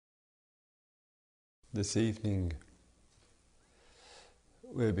This evening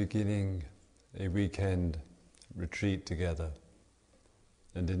we're beginning a weekend retreat together,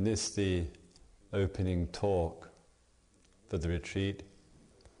 and in this, the opening talk for the retreat,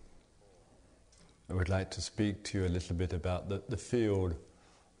 I would like to speak to you a little bit about the field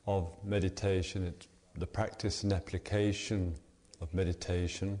of meditation, the practice and application of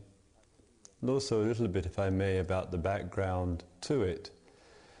meditation, and also a little bit, if I may, about the background to it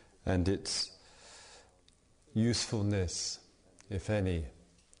and its usefulness, if any,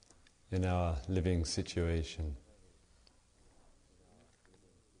 in our living situation.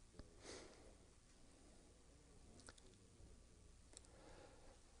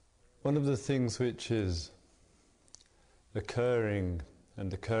 One of the things which is occurring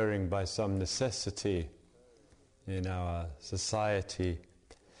by some necessity in our society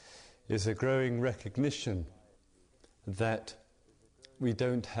is a growing recognition that we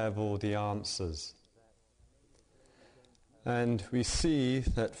don't have all the answers. And we see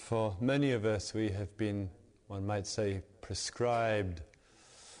that for many of us we have been, one might say, prescribed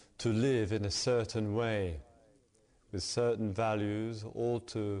to live in a certain way, with certain values, all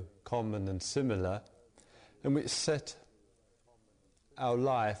too common and similar, and which set our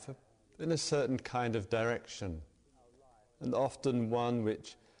life in a certain kind of direction, and often one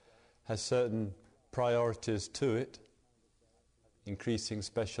which has certain priorities to it: increasing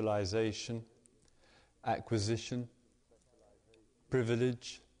specialization, acquisition,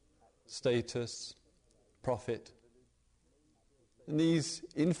 privilege, status, profit. And these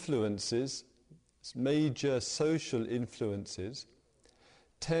influences, major social influences,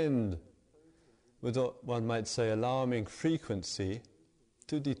 tend, with what one might say alarming frequency,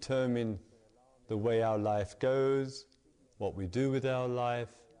 to determine the way our life goes, what we do with our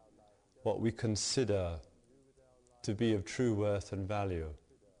life, what we consider to be of true worth and value.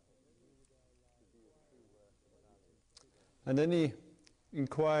 And any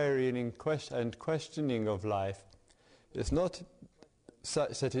inquiry and questioning of life is not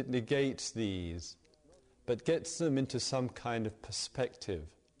such that it negates these, but gets them into some kind of perspective,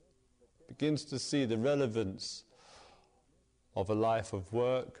 begins to see the relevance of a life of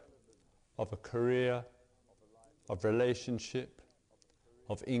work, of a career, of relationship,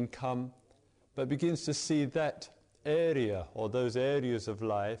 of income, but begins to see that area or those areas of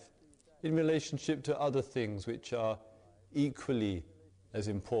life in relationship to other things which are equally as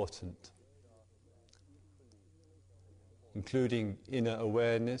important, including inner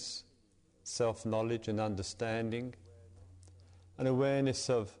awareness, self-knowledge and understanding, an awareness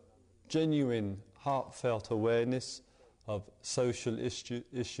of genuine, heartfelt awareness of social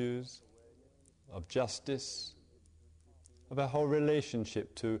issues, of justice, of our whole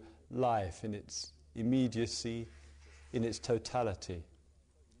relationship to life in its immediacy, in its totality.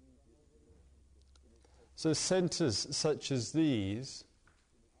 So centres such as these,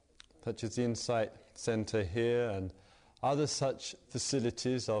 such as the Insight Centre here and other such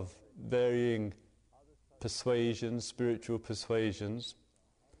facilities of varying persuasions, spiritual persuasions,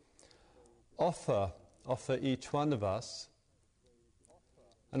 offer each one of us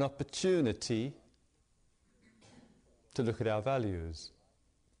an opportunity to look at our values,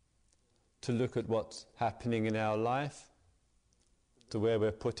 to look at what's happening in our life, to where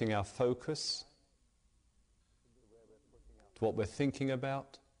we're putting our focus, to what we're thinking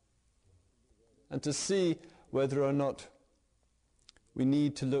about, and to see whether or not we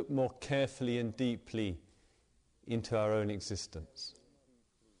need to look more carefully and deeply into our own existence.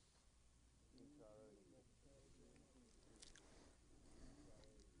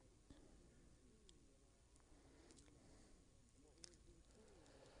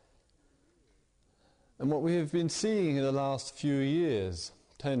 And what we have been seeing in the last few years,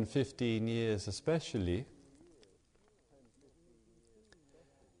 10, 15 years especially,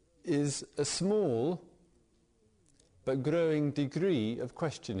 is a small but growing degree of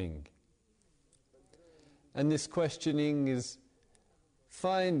questioning. And this questioning is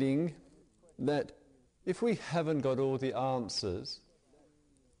finding that if we haven't got all the answers,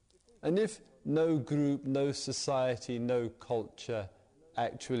 and if no group, no society, no culture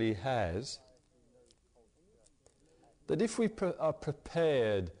actually has, that if we are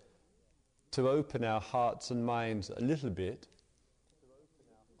prepared to open our hearts and minds a little bit,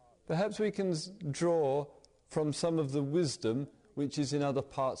 perhaps we can draw from some of the wisdom which is in other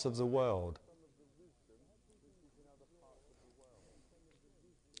parts of the world.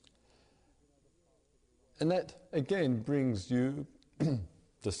 And that again brings you,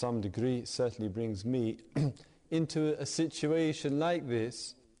 to some degree, certainly brings me, into a situation like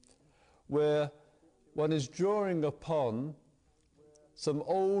this, where one is drawing upon some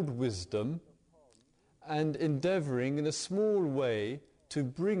old wisdom and endeavouring in a small way to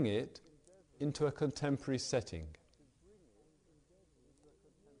bring it into a contemporary setting.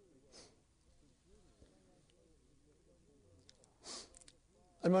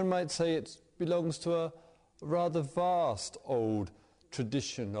 And one might say it belongs to a rather vast old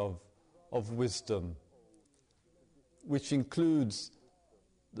tradition of wisdom, which includes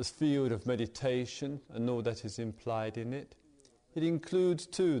the field of meditation and all that is implied in it. It includes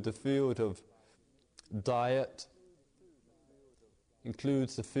too the field of diet,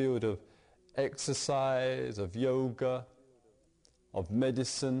 includes the field of exercise, of yoga, of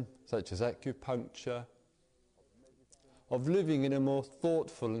medicine such as acupuncture, of living in a more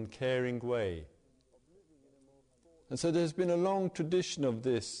thoughtful and caring way. And so there's been a long tradition of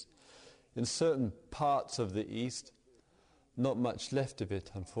this in certain parts of the East, not much left of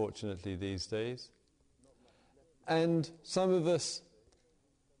it, unfortunately, these days. And some of us,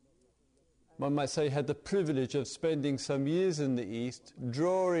 one might say, had the privilege of spending some years in the East,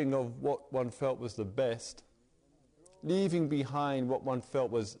 drawing of what one felt was the best, leaving behind what one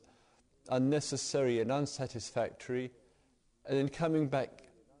felt was unnecessary and unsatisfactory, and then coming back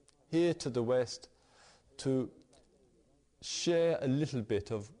here to the West to share a little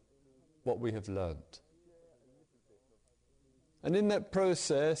bit of what we have learnt. And in that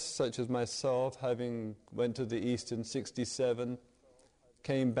process, such as myself, having went to the East in 67,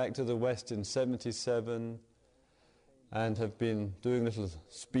 came back to the West in 77, and have been doing little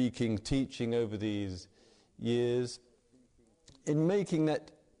speaking, teaching over these years, in making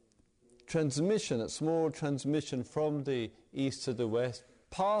that transmission, that small transmission from the East to the West,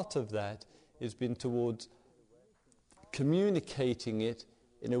 part of that has been towards communicating it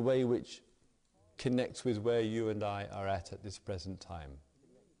in a way which connects with where you and I are at this present time.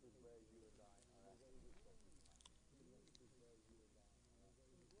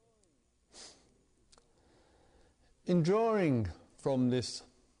 In drawing from this,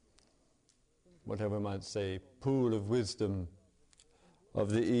 whatever one might say, pool of wisdom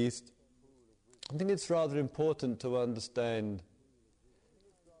of the East, I think it's rather important to understand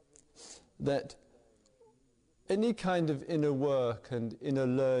that any kind of inner work and inner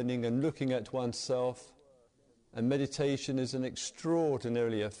learning and looking at oneself, and meditation is an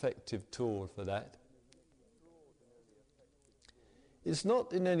extraordinarily effective tool for that. It's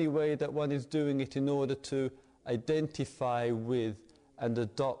not in any way that one is doing it in order to identify with and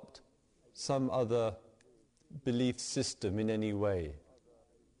adopt some other belief system in any way.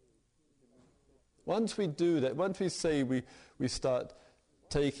 Once we do that, once we say we start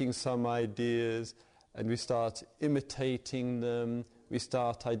taking some ideas and we start imitating them, we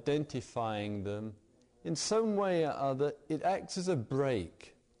start identifying them, in some way or other it acts as a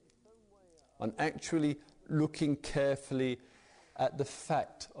brake on actually looking carefully at the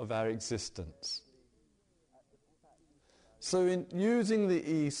fact of our existence. So in using the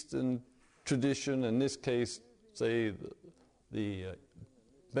Eastern tradition, in this case, say the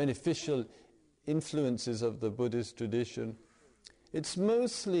beneficial influences of the Buddhist tradition, it's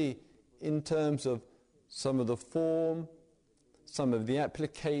mostly in terms of some of the form, some of the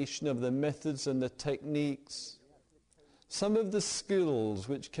application of the methods and the techniques, some of the skills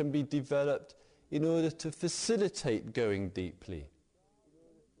which can be developed in order to facilitate going deeply.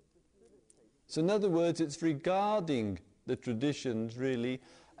 So in other words, it's regarding the traditions really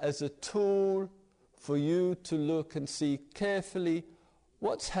as a tool for you to look and see carefully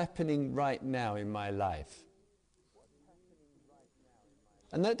what's happening right now in my life.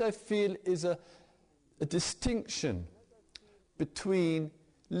 And that, I feel, is a distinction between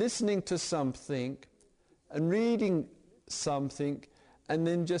listening to something and reading something and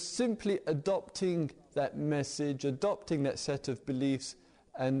then just simply adopting that message, adopting that set of beliefs,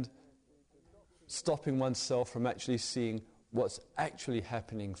 and stopping oneself from actually seeing what's actually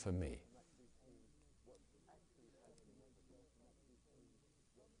happening for me.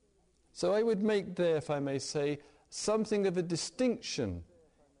 So I would make there, if I may say, something of a distinction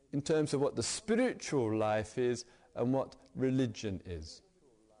in terms of what the spiritual life is and what religion is.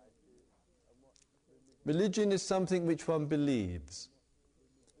 Religion is something which one believes.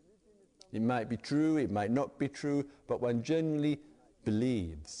 It might be true, it might not be true, but one generally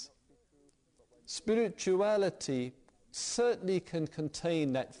believes. Spirituality certainly can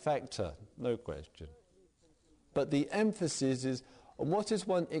contain that factor, no question. But the emphasis is on what is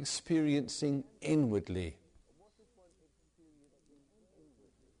one experiencing inwardly.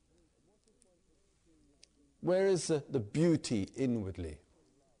 Where is the beauty inwardly?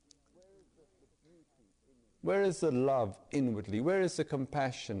 Where is the love inwardly? Where is the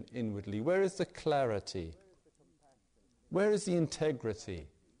compassion inwardly? Where is the clarity? Where is the integrity?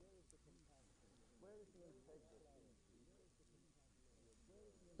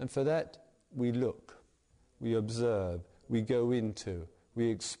 And for that, we look, we observe, we go into, we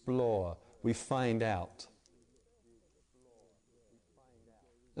explore, we find out.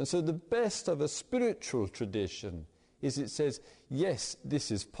 And so the best of a spiritual tradition is it says, yes,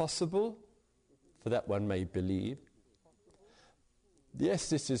 this is possible, for that one may believe. Yes,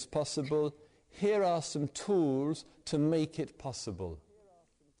 this is possible. Here are some tools to make it possible.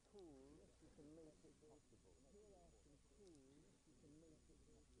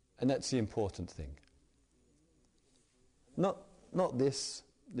 And that's the important thing. Not these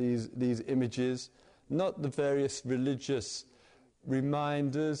images, not the various religious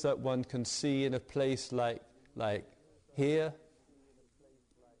reminders that one can see in a place like here.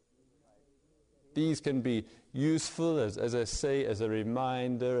 These can be useful, as I say, as a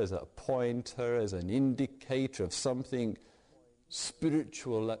reminder, as a pointer, as an indicator of something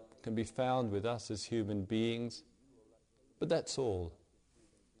spiritual that can be found with us as human beings. But that's all.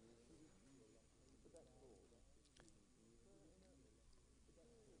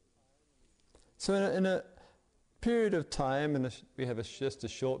 So in a period of time, and we have just a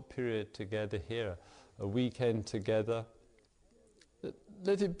short period together here, a weekend together,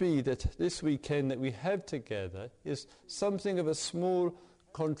 let it be that this weekend that we have together is something of a small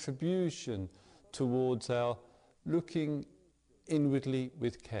contribution towards our looking inwardly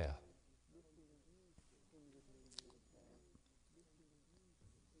with care.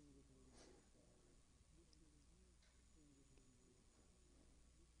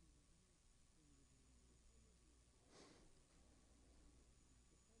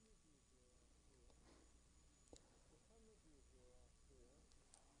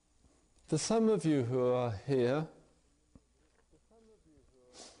 For some of you who are here,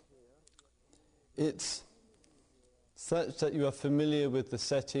 it's such that you are familiar with the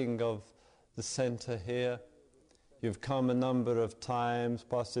setting of the centre here. You've come a number of times,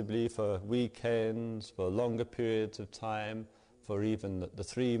 possibly for weekends, for longer periods of time, for even the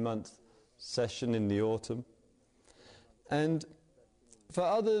 3-month session in the autumn. And for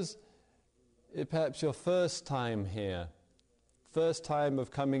others, perhaps your first time here, first time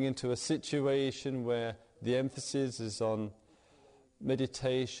of coming into a situation where the emphasis is on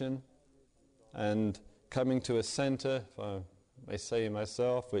meditation and coming to a centre, if I may say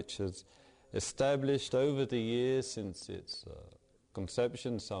myself, which has established over the years since its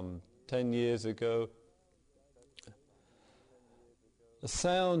conception some 10 years ago, a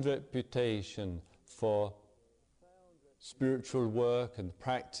sound reputation for spiritual work and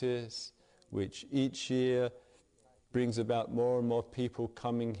practice, which each year brings about more and more people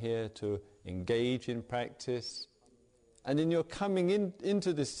coming here to engage in practice. And in your coming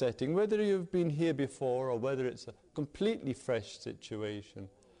into this setting, whether you've been here before or whether it's a completely fresh situation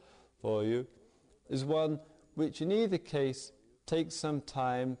for you, is one which in either case takes some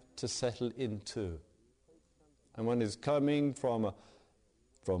time to settle into. And one is coming from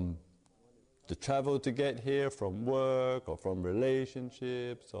the travel to get here, from work or from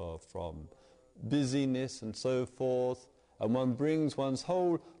relationships or from busyness and so forth, and one brings one's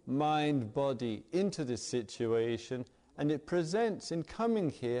whole mind, body into this situation, and it presents in coming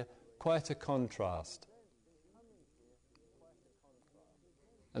here quite a contrast.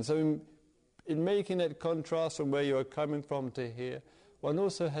 And so in making that contrast from where you are coming from to here, one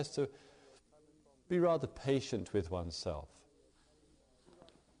also has to be rather patient with oneself.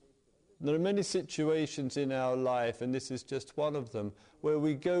 There are many situations in our life, and this is just one of them, where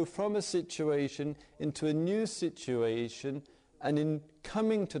we go from a situation into a new situation, and in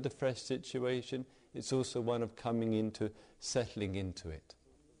coming to the fresh situation, it's also one of coming into, settling into it.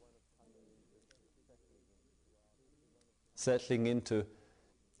 Settling into,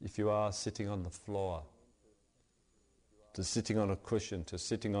 if you are sitting on the floor, to sitting on a cushion, to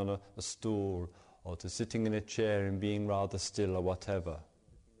sitting on a stool, or to sitting in a chair and being rather still or whatever.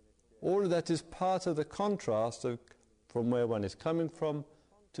 All of that is part of the contrast from where one is coming from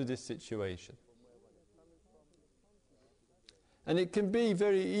to this situation. And it can be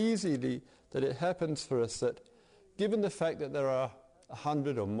very easily that it happens for us that, given the fact that there are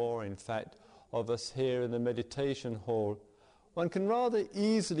 100 or more, in fact, of us here in the meditation hall, one can rather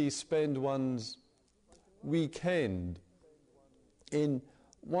easily spend one's weekend in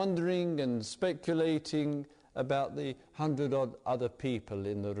wondering and speculating about the 100-odd other people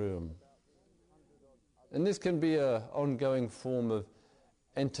in the room. And this can be an ongoing form of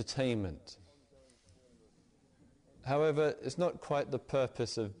entertainment. However, it's not quite the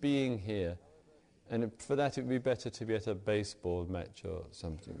purpose of being here, and for that it would be better to be at a baseball match or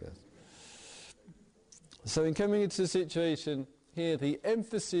something else. So in coming into the situation here, the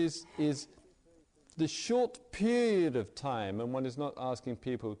emphasis is the short period of time, and one is not asking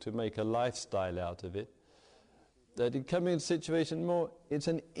people to make a lifestyle out of it, that in coming in a situation more, it's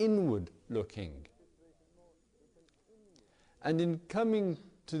an inward looking. And in coming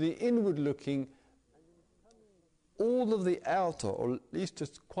to the inward looking, all of the outer, or at least to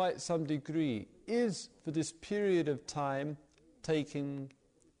quite some degree, is for this period of time taken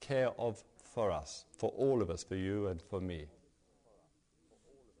care of for us, for all of us, for you and for me.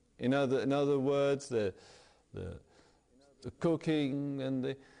 In other words, the cooking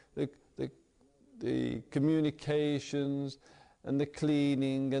and the communications and the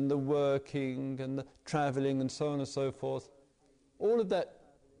cleaning and the working and the travelling and so on and so forth, all of that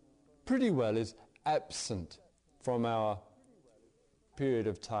pretty well is absent from our period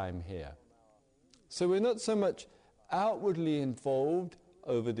of time here. So we're not so much outwardly involved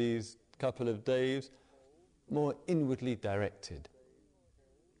over these couple of days, more inwardly directed.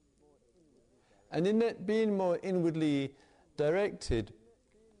 And in that being more inwardly directed,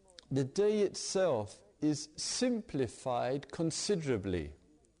 the day itself is simplified considerably.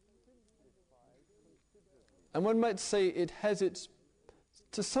 And one might say it has its,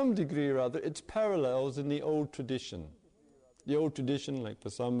 to some degree or other, its parallels in the old tradition. The old tradition, like for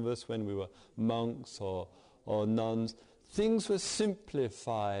some of us when we were monks or nuns, things were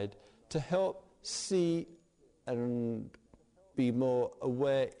simplified to help see and be more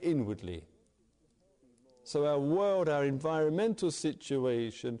aware inwardly. So our world, our environmental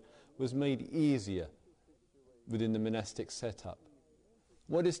situation was made easier within the monastic setup.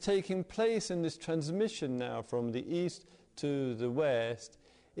 What is taking place in this transmission now from the east to the west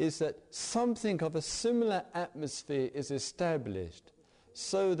is that something of a similar atmosphere is established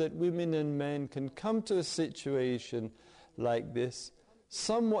so that women and men can come to a situation like this,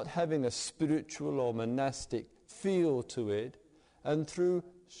 somewhat having a spiritual or monastic feel to it, and through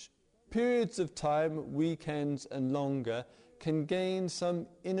periods of time, weekends and longer, can gain some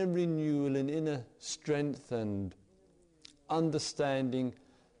inner renewal and inner strength and understanding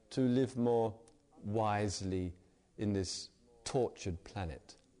to live more wisely in this tortured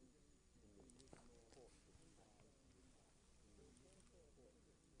planet.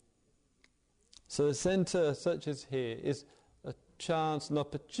 So a centre such as here is a chance, an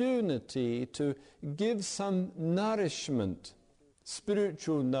opportunity to give some nourishment,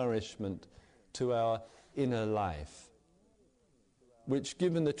 spiritual nourishment to our inner life, which,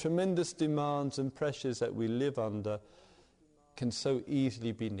 given the tremendous demands and pressures that we live under, can so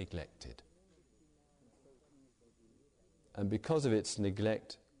easily be neglected. And because of its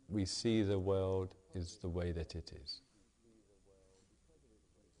neglect, we see the world is the way that it is.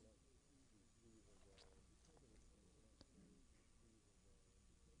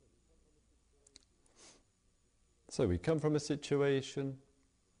 So we come from a situation,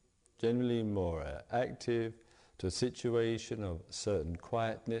 generally more active, to a situation of certain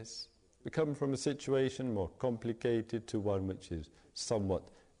quietness. We come from a situation more complicated to one which is somewhat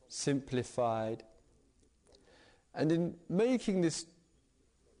simplified. And in making this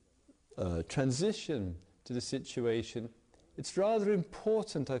transition to the situation, it's rather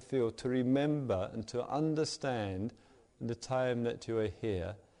important, I feel, to remember and to understand in the time that you are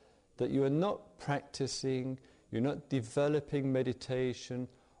here that you are not practicing, you're not developing meditation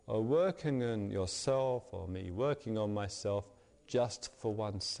or working on yourself, or me working on myself, just for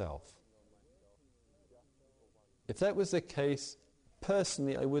oneself. If that was the case,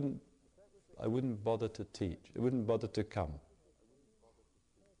 personally, I wouldn't bother to teach. I wouldn't bother to come.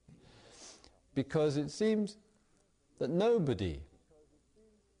 Because it seems that nobody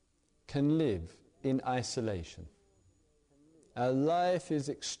can live in isolation. Our life is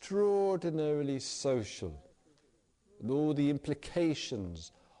extraordinarily social, with all the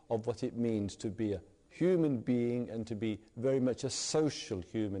implications of what it means to be a human being and to be very much a social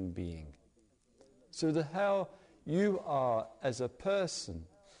human being. So that how you are as a person,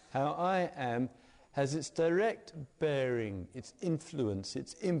 how I am, has its direct bearing, its influence,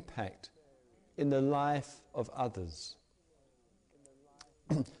 its impact in the life of others.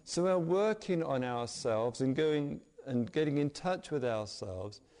 So our working on ourselves and going and getting in touch with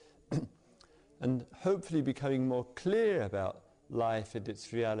ourselves and hopefully becoming more clear about life and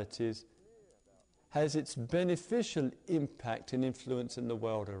its realities has its beneficial impact and influence in the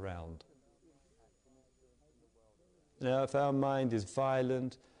world around. Now, if our mind is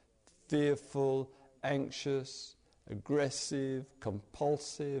violent, fearful, anxious, aggressive,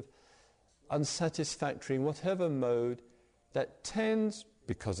 compulsive, unsatisfactory in whatever mode, that tends,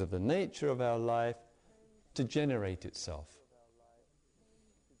 because of the nature of our life, to generate itself.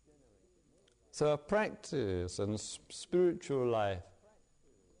 So our practice and spiritual life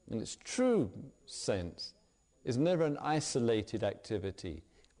in its true sense, is never an isolated activity.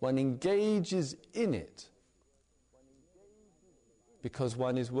 One engages in it because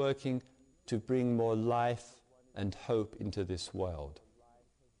one is working to bring more life and hope into this world.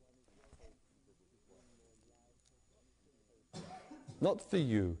 Not for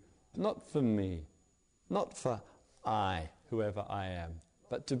you, not for me, not for I, whoever I am,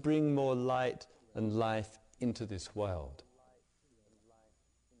 but to bring more light and life into this world.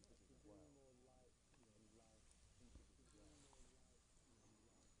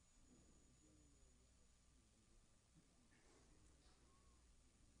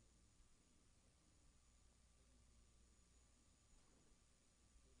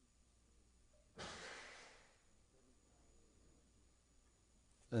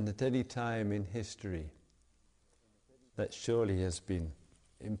 And at any time in history, that surely has been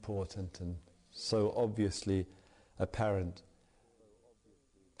important and so obviously apparent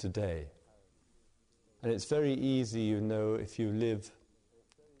today. And it's very easy, you know, if you live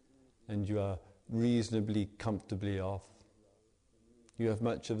and you are reasonably comfortably off, you have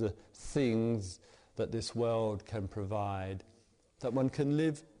much of the things that this world can provide, that one can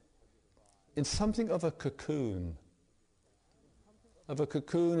live in something of a cocoon.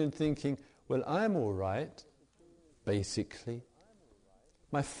 In thinking, well, I'm all right, basically.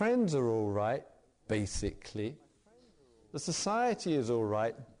 My friends are all right, basically. The society is all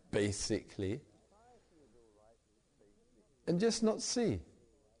right, basically. And just not see.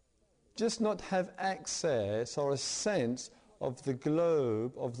 Just not have access or a sense of the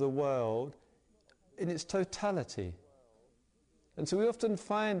globe, of the world, in its totality. And so we often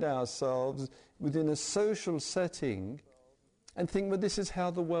find ourselves within a social setting and think, well, this is how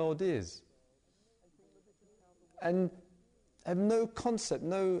the world is. And have no concept,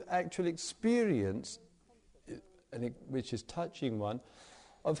 no actual experience, which is touching one,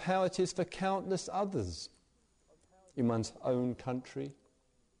 of how it is for countless others in one's own country,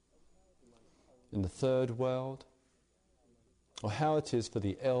 in the third world, or how it is for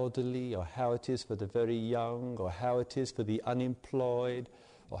the elderly, or how it is for the very young, or how it is for the unemployed,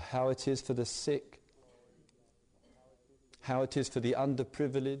 or how it is for the sick, how it is for the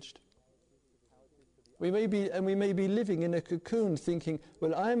underprivileged. We may be living in a cocoon thinking,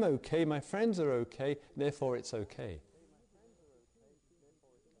 well, I'm okay, my friends are okay, therefore it's okay.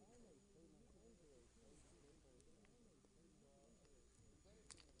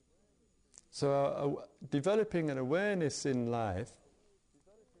 So developing an awareness in life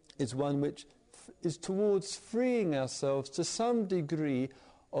is one which is towards freeing ourselves to some degree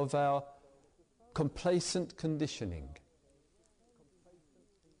of our complacent conditioning,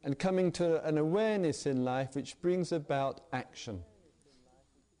 and coming to an awareness in life which brings about action.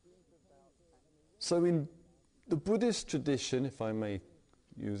 So in the Buddhist tradition, if I may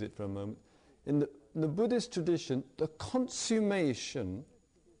use it for a moment, in the Buddhist tradition, the consummation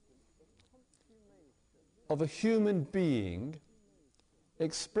of a human being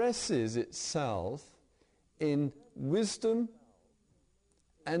expresses itself in wisdom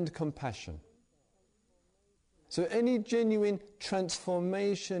and compassion. So any genuine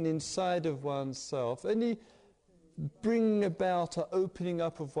transformation inside of oneself, any bringing about or opening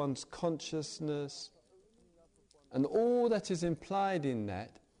up of one's consciousness, and all that is implied in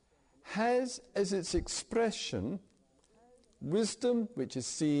that, has as its expression wisdom, which is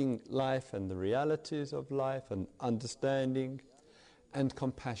seeing life and the realities of life and understanding, and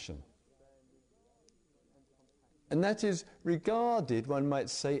compassion. And that is regarded, one might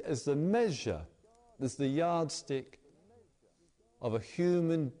say, as the measure, as the yardstick of a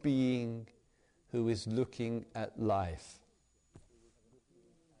human being who is looking at life.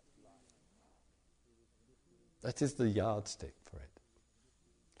 That is the yardstick for it,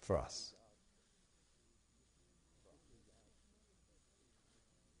 for us.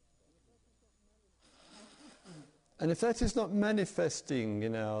 And if that is not manifesting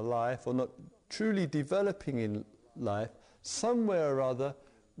in our life or not truly developing in life, somewhere or other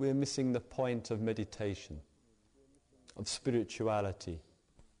we're missing the point of meditation, of spirituality,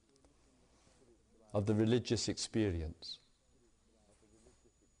 of the religious experience.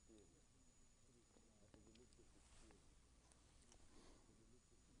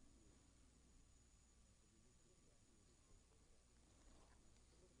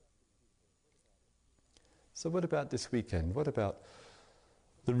 So what about this weekend? What about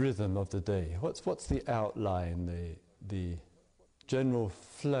the rhythm of the day? What's the outline, the general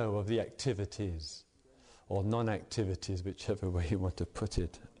flow of the activities or non-activities, whichever way you want to put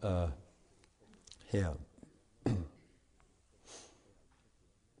it, here?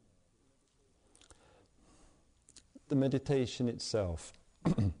 The meditation itself.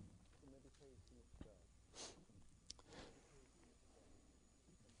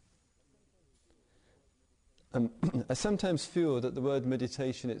 I sometimes feel that the word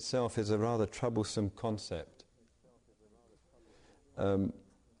meditation itself is a rather troublesome concept.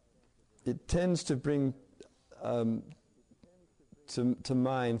 It tends to bring to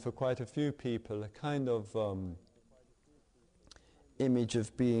mind for quite a few people a kind of image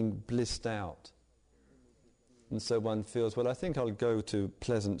of being blissed out. And so one feels, well, I think I'll go to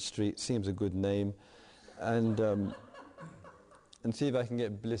Pleasant Street, seems a good name, and see if I can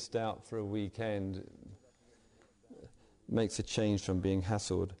get blissed out for a weekend. Makes a change from being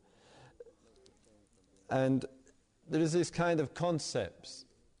hassled. And there is this kind of concepts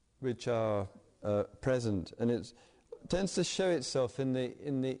which are present, and it tends to show itself in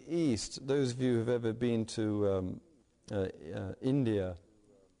the East. Those of you who've ever been to India,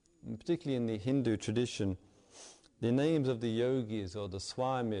 and particularly in the Hindu tradition, the names of the yogis or the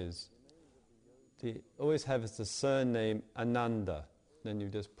swamis, they always have the surname Ananda. Then you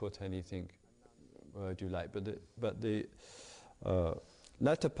just put anything word you like, but the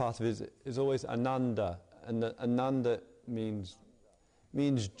latter part of it is always Ananda, and the Ananda means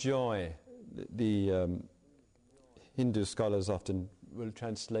joy. The Hindu scholars often will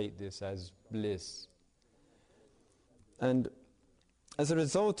translate this as bliss. And as a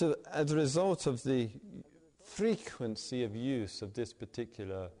result of the frequency of use of this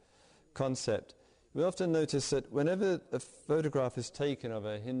particular concept, we often notice that whenever a photograph is taken of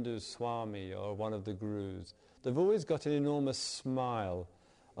a Hindu Swami or one of the gurus, they've always got an enormous smile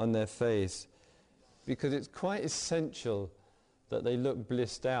on their face, because it's quite essential that they look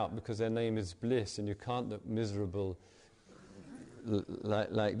blissed out, because their name is Bliss, and you can't look miserable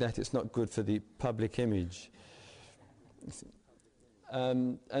like that. It's not good for the public image.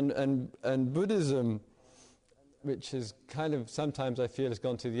 And Buddhism, which is kind of, sometimes I feel, has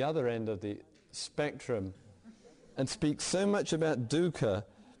gone to the other end of the spectrum and speaks so much about dukkha,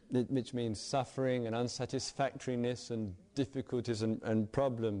 which means suffering and unsatisfactoriness and difficulties and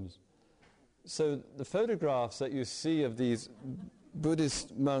problems. So the photographs that you see of these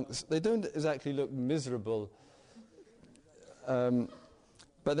Buddhist monks, they don't exactly look miserable, but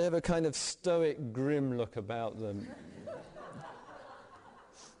they have a kind of stoic, grim look about them.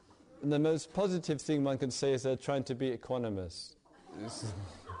 And the most positive thing one can say is they're trying to be equanimous.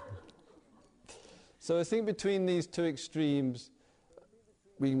 So I think between these two extremes,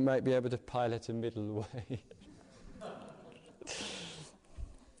 we might be able to pilot a middle way.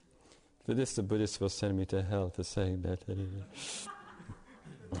 For this, the Buddhists will send me to hell for saying that anyway.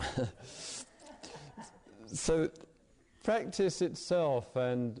 So practice itself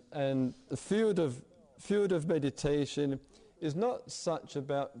and the field of meditation is not such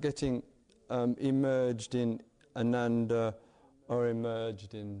about getting immersed in ananda or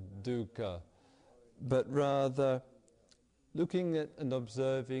immersed in dukkha, but rather looking at and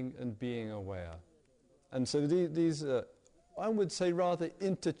observing and being aware. And so these are, I would say, rather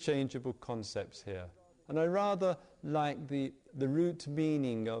interchangeable concepts here. And I rather like the root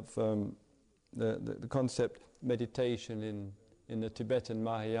meaning of the concept meditation in the Tibetan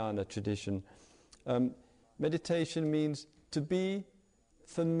Mahayana tradition. Meditation means to be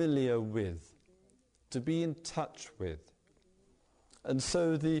familiar with, to be in touch with. And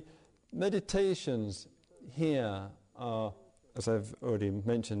so the meditations here are, as I've already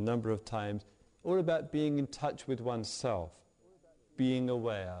mentioned a number of times, all about being in touch with oneself, being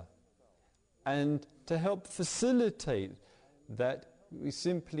aware. And to help facilitate that, we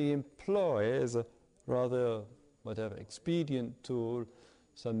simply employ, as a rather expedient tool,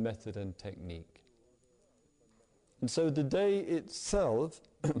 some method and technique. And so the day itself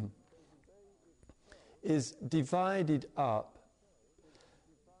is divided up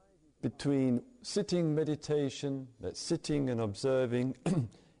between sitting meditation, that's sitting and observing, in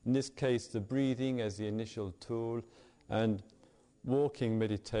this case the breathing as the initial tool, and walking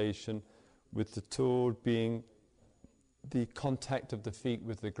meditation, with the tool being the contact of the feet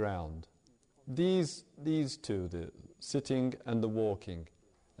with the ground. These two, the sitting and the walking.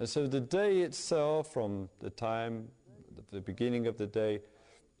 And so the day itself, from the time, the beginning of the day,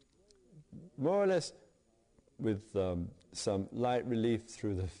 more or less with some light relief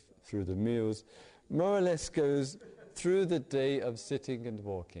through the meals, more or less goes through the day of sitting and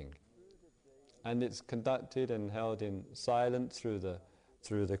walking. And it's conducted and held in silence through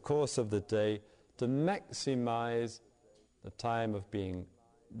the course of the day to maximize the time of being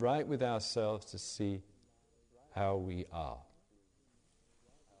right with ourselves, to see how we are.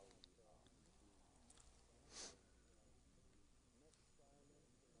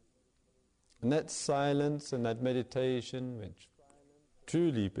 And that silence and that meditation, which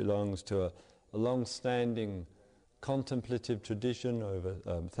truly belongs to a long-standing contemplative tradition over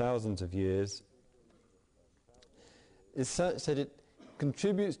thousands of years, is such that it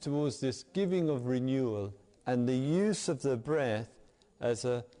contributes towards this giving of renewal and the use of the breath as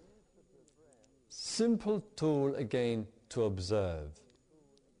a simple tool again to observe.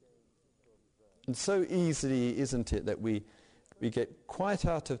 And so easily, isn't it, that we get quite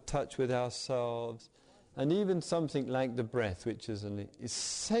out of touch with ourselves, and even something like the breath, which is an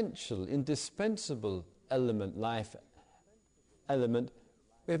essential, indispensable element, life element,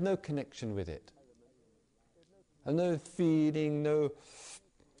 we have no connection with it. And no feeling, no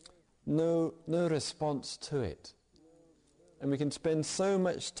response to it. And we can spend so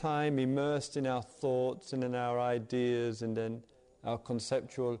much time immersed in our thoughts and in our ideas and in our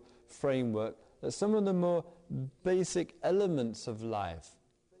conceptual framework that some of the more basic elements of life,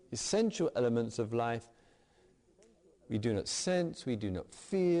 essential elements of life, we do not sense, we do not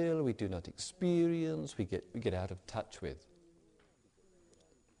feel, we do not experience, we get out of touch with.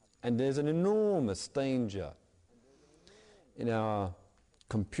 And there's an enormous danger in our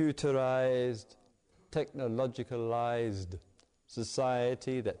computerized, technologicalized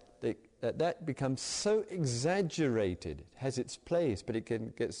society that becomes so exaggerated. It has its place, but it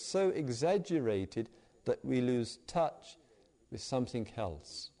can get so exaggerated that we lose touch with something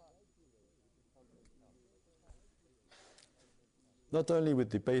else. Not only with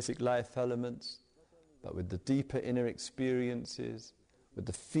the basic life elements, but with the deeper inner experiences, with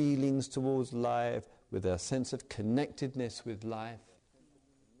the feelings towards life, with our sense of connectedness with life,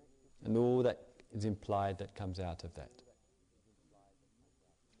 and all that is implied that comes out of that.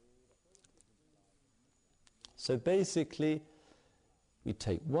 So basically, we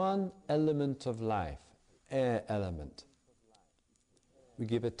take one element of life, air element. We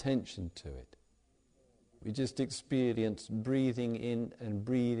give attention to it. We just experience breathing in and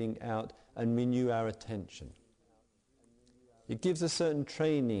breathing out and renew our attention. It gives a certain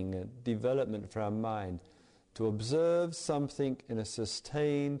training and development for our mind to observe something in a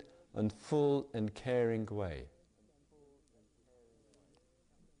sustained and full and caring way.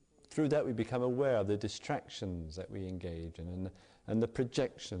 Through that we become aware of the distractions that we engage in and the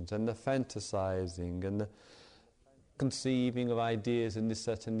projections and the fantasizing and the conceiving of ideas and this,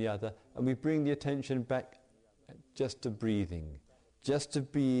 that and the other, and we bring the attention back just to breathing, just to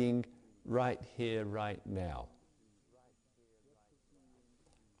being right here, right now.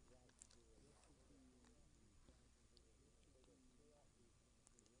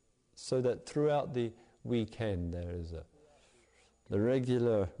 So that throughout the weekend there is the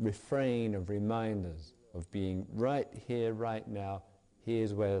regular refrain of reminders of being right here, right now,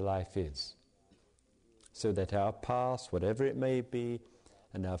 here's where life is. So that our past, whatever it may be,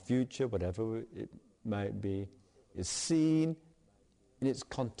 and our future, whatever it might be, is seen in its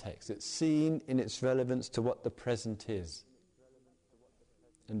context. It's seen in its relevance to what the present is.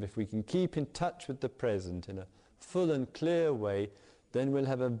 And if we can keep in touch with the present in a full and clear way, then we'll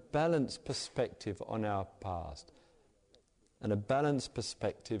have a balanced perspective on our past and a balanced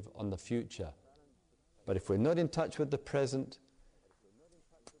perspective on the future. But if we're not in touch with the present,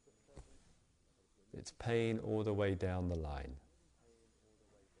 it's pain all the way down the line.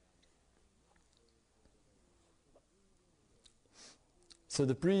 So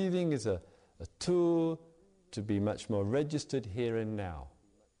the breathing is a tool to be much more registered here and now.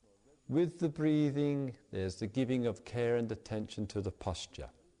 With the breathing, there's the giving of care and attention to the posture,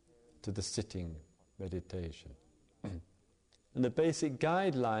 to the sitting meditation. And the basic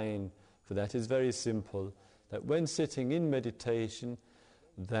guideline for that is very simple, that when sitting in meditation,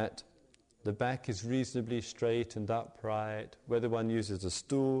 that the back is reasonably straight and upright, whether one uses a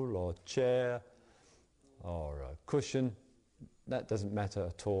stool or chair or a cushion, that doesn't matter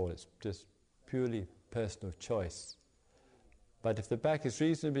at all, it's just purely personal choice. But if the back is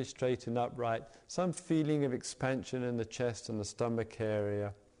reasonably straight and upright, some feeling of expansion in the chest and the stomach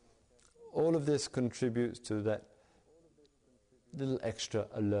area, all of this contributes to that little extra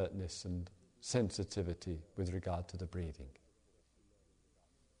alertness and sensitivity with regard to the breathing.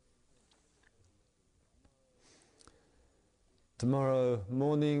 Tomorrow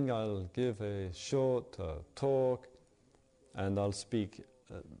morning I'll give a short talk, and I'll speak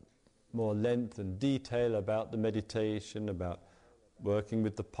more length and detail about the meditation, about working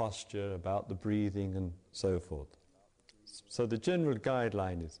with the posture, about the breathing and so forth. So the general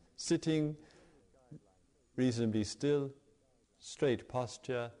guideline is sitting reasonably still, straight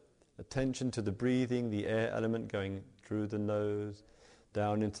posture, attention to the breathing, the air element going through the nose,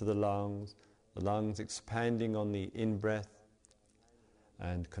 down into the lungs expanding on the in-breath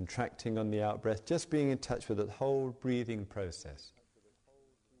and contracting on the out-breath, just being in touch with the whole breathing process,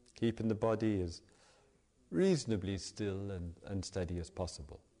 keeping the body as reasonably still and steady as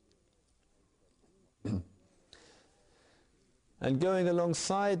possible. And going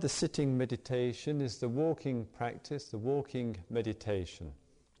alongside the sitting meditation is the walking practice, the walking meditation.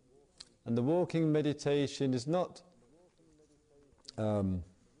 And the walking meditation is not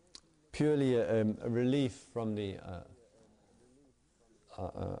purely a relief from the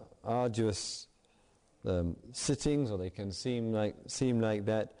arduous sittings, or they can seem like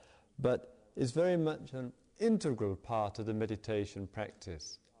that, but is very much an integral part of the meditation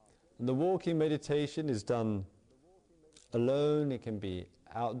practice. And the walking meditation is done alone. It can be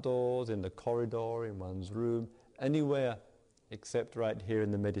outdoors, in the corridor, in one's room, anywhere except right here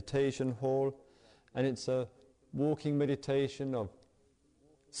in the meditation hall. And it's a walking meditation of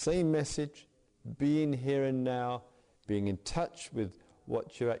same message, being here and now, being in touch with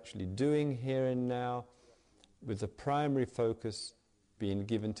what you're actually doing here and now, with the primary focus being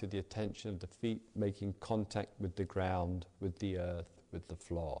given to the attention of the feet, making contact with the ground, with the earth, with the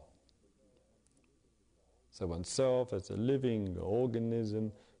floor. So oneself as a living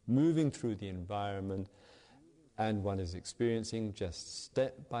organism moving through the environment, and one is experiencing just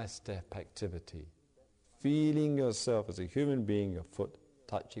step-by-step activity, feeling yourself as a human being, your foot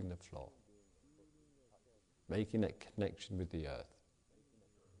touching the floor, making that connection with the earth.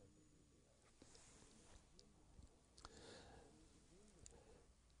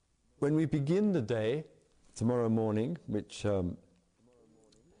 When we begin the day, tomorrow morning, which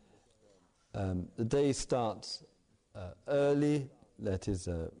the day starts early, that is,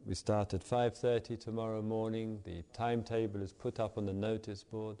 we start at 5:30 tomorrow morning. The timetable is put up on the notice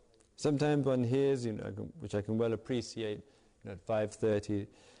board. Sometimes one hears, which I can well appreciate, at 5:30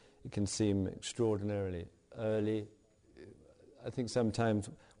 it can seem extraordinarily early. I think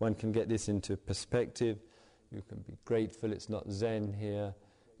sometimes one can get this into perspective. You can be grateful it's not Zen here.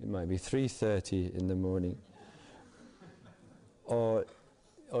 It might be 3:30 in the morning. Or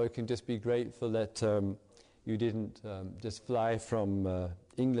you can just be grateful that you didn't just fly from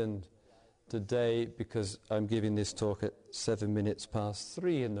England today, because I'm giving this talk at 7 minutes past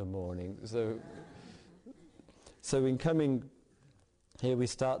 3 in the morning. So in coming here, we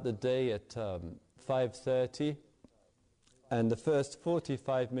start the day at 5:30, and the first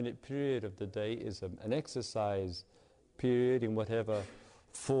 45-minute period of the day is an exercise period in whatever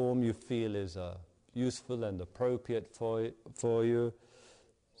form you feel is useful and appropriate for you.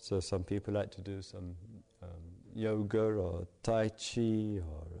 So some people like to do some yoga or tai chi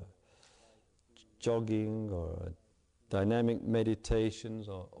or jogging or dynamic meditations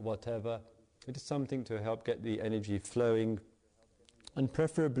or whatever. It is something to help get the energy flowing, and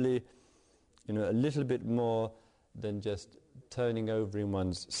preferably, a little bit more than just turning over in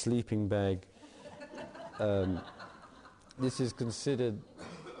one's sleeping bag. This is considered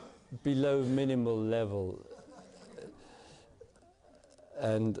below minimal level.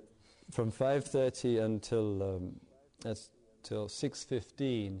 And from 5:30 until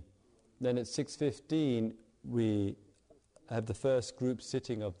 6:15, then at 6:15 we have the first group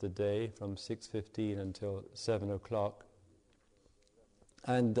sitting of the day from 6:15 until 7 o'clock.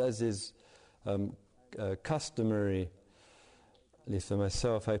 And as is customary, at least for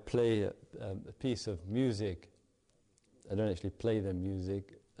myself, I play a piece of music. I don't actually play the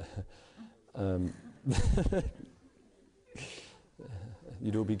music.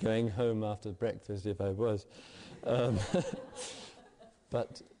 You'd all be going home after breakfast if I was.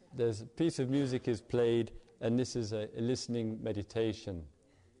 But there's a piece of music is played, and this is a listening meditation.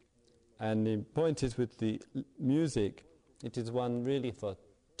 And the point is, with the music, it is one really for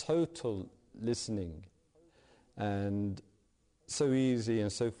total listening. And so easy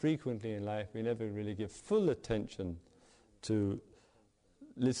and so frequently in life, we never really give full attention to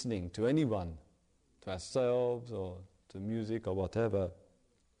listening to anyone, to ourselves or to music or whatever.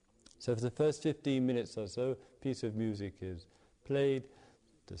 So for the first 15 minutes or so, a piece of music is played,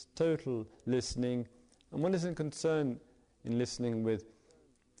 just total listening, and one isn't concerned in listening with,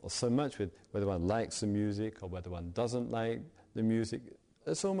 or so much with, whether one likes the music or whether one doesn't like the music.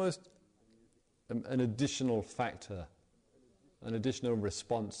 It's almost an additional factor, an additional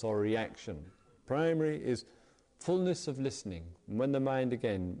response or reaction. Primary is fullness of listening. And when the mind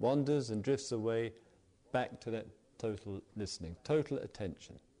again wanders and drifts away, back to that total listening, total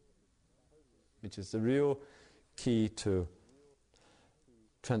attention, which is the real key to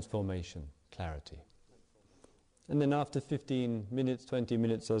transformation, clarity. And then after 15 minutes, 20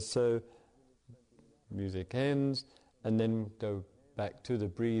 minutes or so, music ends, and then go back to the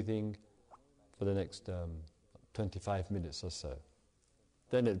breathing for the next 25 minutes or so.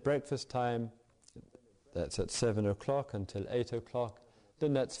 Then at breakfast time, that's at 7 o'clock until 8 o'clock,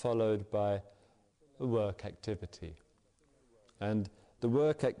 then that's followed by a work activity. And the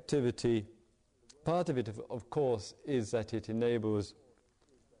work activity part of it, of course, is that it enables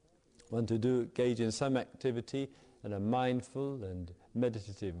one to engage in some activity in a mindful and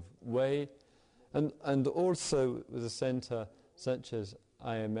meditative way, and also with a centre such as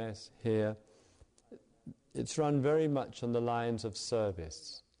IMS here, it's run very much on the lines of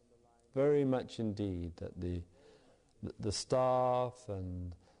service, very much indeed, that the staff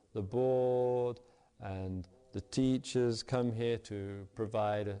and the board and the teachers come here to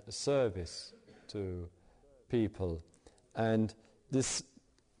provide a service to people, and this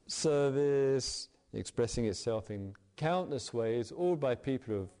service expressing itself in countless ways, all by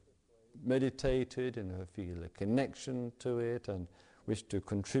people who've meditated and who feel a connection to it and wish to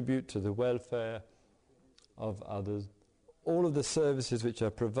contribute to the welfare of others. All of the services which are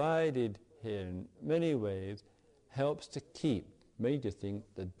provided here in many ways helps to keep, major thing,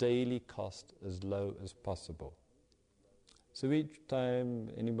 the daily cost as low as possible. So each time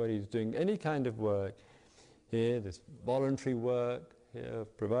anybody is doing any kind of work here, this voluntary work here,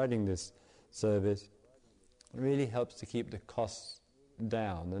 providing this service, really helps to keep the costs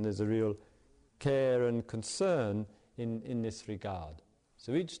down, and there's a real care and concern in this regard.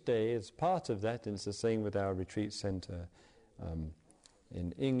 So each day is part of that, and it's the same with our retreat centre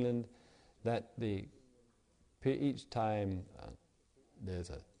in England, that each time there's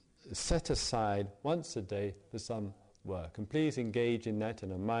a set aside once a day for some work, and please engage in that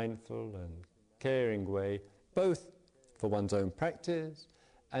in a mindful and caring way, both for one's own practice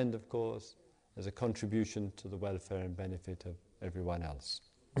and of course as a contribution to the welfare and benefit of everyone else.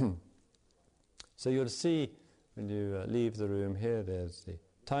 So you'll see when you leave the room here, there's the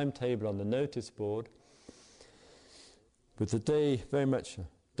timetable on the notice board with the day, very much a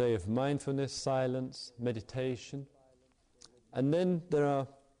day of mindfulness, silence, meditation, and then there are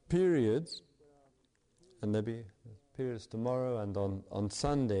periods, and there'll be periods tomorrow and on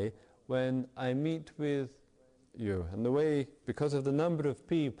Sunday when I meet with you. And the way, because of the number of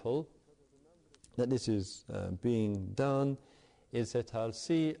people that this is being done, is that I'll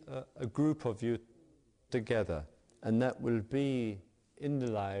see a group of you together, and that will be in the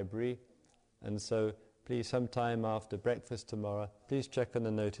library. And so please, sometime after breakfast tomorrow, please check on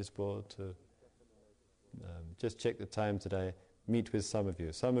the notice board to just check the time today, meet with some of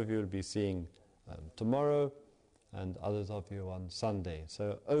you. Some of you will be seeing tomorrow, and others of you on Sunday.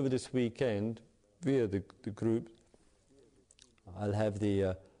 So over this weekend, via the group, I'll have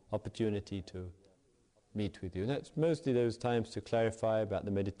the opportunity to meet with you. And that's mostly those times to clarify about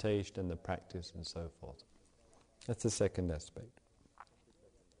the meditation and the practice and so forth. That's the second aspect.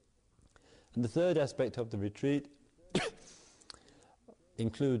 And the third aspect of the retreat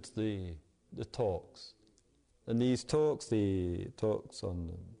includes the talks. And these talks, the talks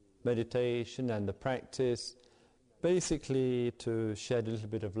on meditation and the practice, basically to shed a little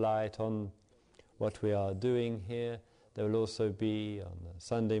bit of light on what we are doing here. There will also be on a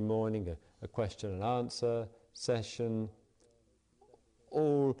Sunday morning a question and answer session,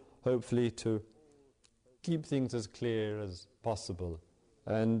 all hopefully to keep things as clear as possible.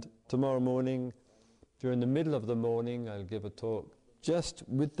 And tomorrow morning, during the middle of the morning, I'll give a talk just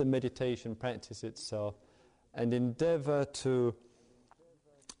with the meditation practice itself and endeavour to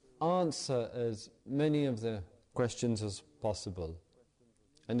answer as many of the questions as possible.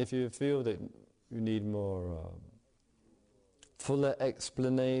 And if you feel that you need more fuller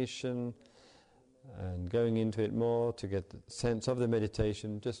explanation and going into it more to get the sense of the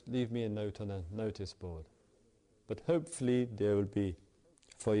meditation, just leave me a note on a notice board. But hopefully there will be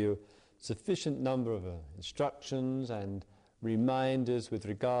for you sufficient number of instructions and reminders with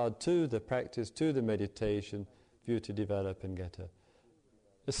regard to the practice, to the meditation, for you to develop and get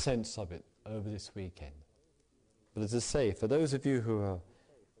a sense of it over this weekend. But as I say, for those of you who are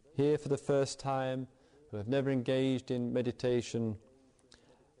here for the first time, who have never engaged in meditation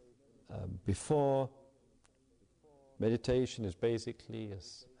before, meditation is basically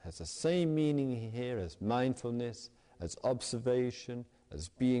has the same meaning here as mindfulness, as observation, as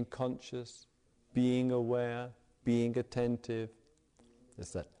being conscious, being aware, being attentive.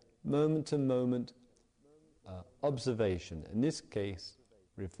 It's that moment-to-moment observation, in this case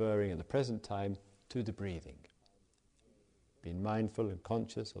referring at the present time to the breathing. Being mindful and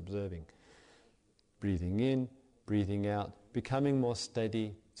conscious, observing, breathing in, breathing out, becoming more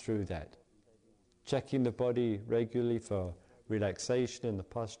steady through that. Checking the body regularly for relaxation in the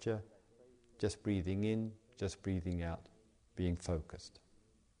posture, just breathing in, just breathing out, being focused.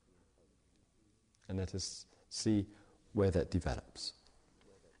 And let us see where that develops.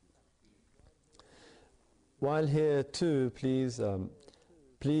 While here too, please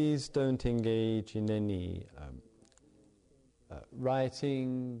don't engage in any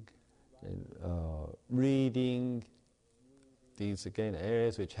writing, reading. These again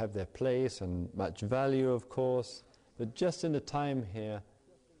areas which have their place and much value, of course, but just in the time here,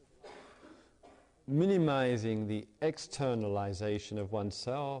 minimizing the externalization of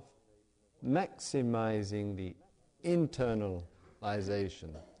oneself, maximizing the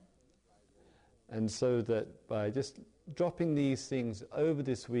internalization. And so that by just dropping these things over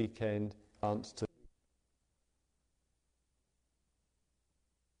this weekend, chance to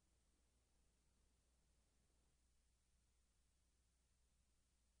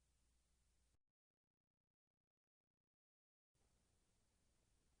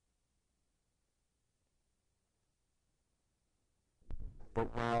but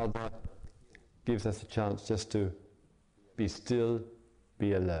rather gives us a chance just to be still,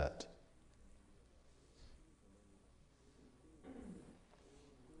 be alert.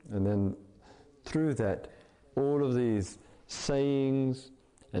 And then through that, all of these sayings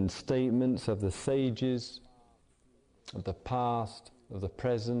and statements of the sages, of the past, of the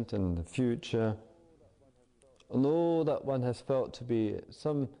present and the future, and all that one has felt to be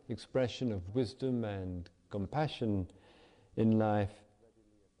some expression of wisdom and compassion in life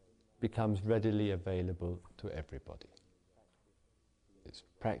becomes readily available to everybody. It's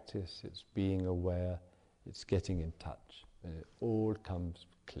practice, it's being aware, it's getting in touch, and it all comes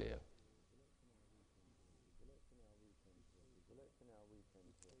clear.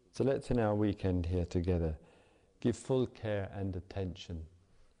 So let's in our weekend here together give full care and attention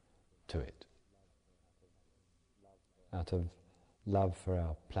to it, out of love for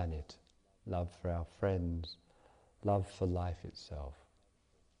our planet, love for our friends, love for life itself.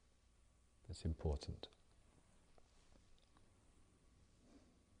 It's important.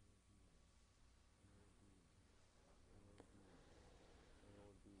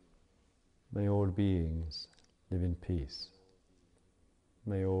 May all beings live in peace.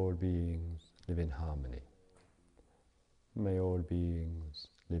 May all beings live in harmony. May all beings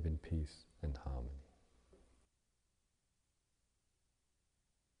live in peace and harmony.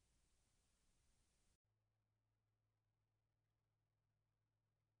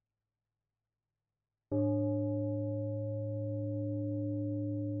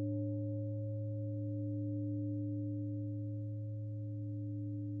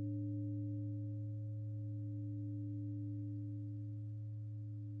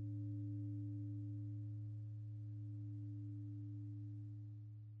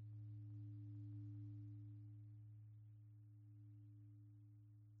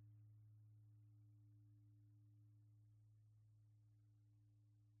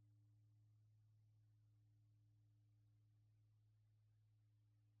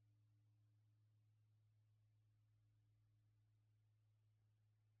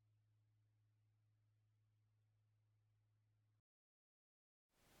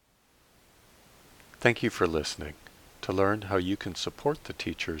 Thank you for listening. To learn how you can support the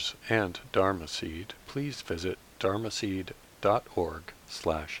teachers and Dharma Seed, please visit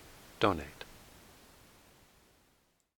dharmaseed.org/donate.